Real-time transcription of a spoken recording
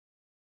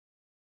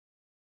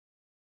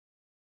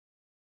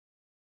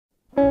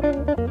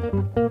Hello,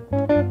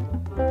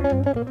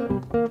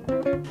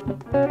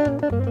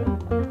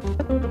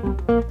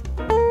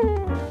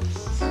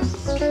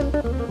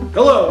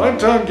 I'm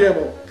Tom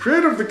Gammill,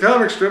 creator of the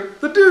comic strip,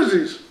 The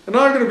Doozies, and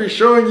I'm going to be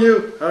showing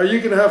you how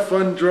you can have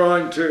fun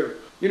drawing too.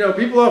 You know,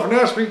 people often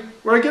ask me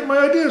where I get my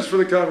ideas for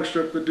the comic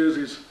strip, The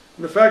Doozies.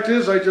 And the fact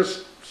is, I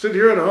just sit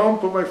here at home,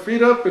 put my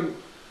feet up, and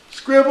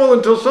scribble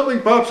until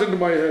something pops into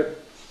my head.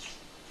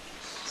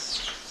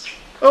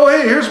 Oh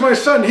hey, here's my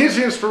son. He's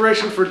the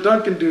inspiration for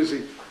Duncan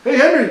Doozie. Hey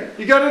Henry,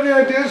 you got any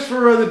ideas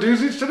for the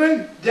Doozies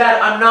today?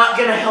 Dad, I'm not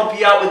going to help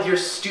you out with your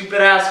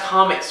stupid-ass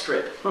comic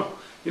strip.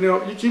 You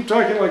know, you keep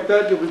talking like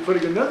that, you'll be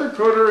putting another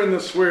quarter in the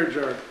swear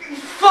jar.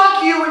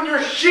 Fuck you and your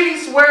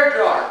shitty swear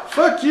jar!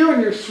 Fuck you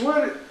and your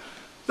swear...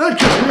 That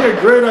gives me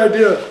a great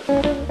idea.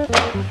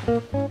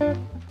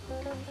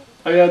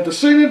 I add the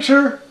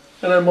signature,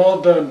 and I'm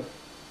all done.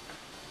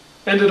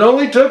 And it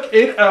only took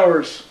 8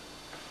 hours.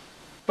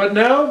 But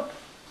now,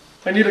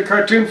 I need a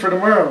cartoon for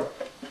tomorrow.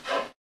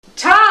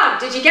 Tom,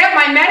 did you get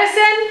my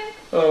medicine?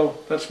 Oh,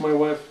 that's my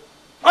wife.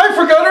 I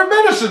forgot her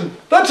medicine!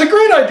 That's a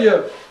great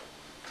idea!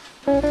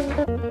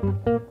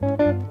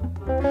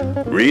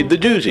 Read The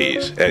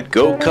Doozies at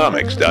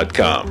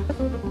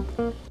GoComics.com.